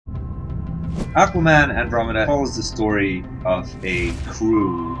Aquaman Andromeda follows the story of a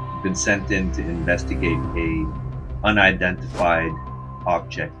crew been sent in to investigate a unidentified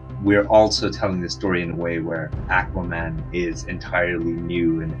object. We're also telling the story in a way where Aquaman is entirely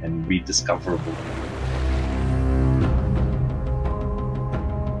new and rediscoverable.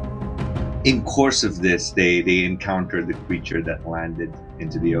 In course of this, they encounter the creature that landed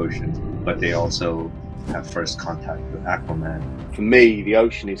into the ocean, but they also have first contact with Aquaman. For me, the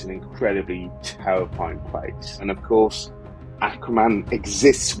ocean is an incredibly terrifying place. And of course, Aquaman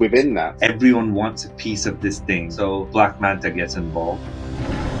exists within that. Everyone wants a piece of this thing, so Black Manta gets involved.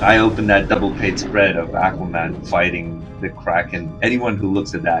 I opened that double page spread of Aquaman fighting the Kraken. Anyone who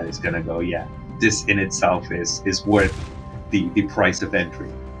looks at that is gonna go, yeah, this in itself is worth the price of entry.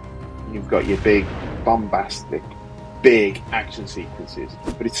 You've got your big, bombastic, big action sequences,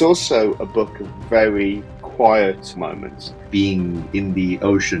 but it's also a book of very quiet moments. Being in the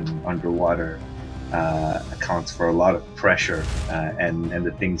ocean underwater accounts for a lot of pressure, and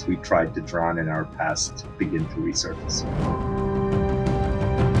the things we tried to drown in our past begin to resurface.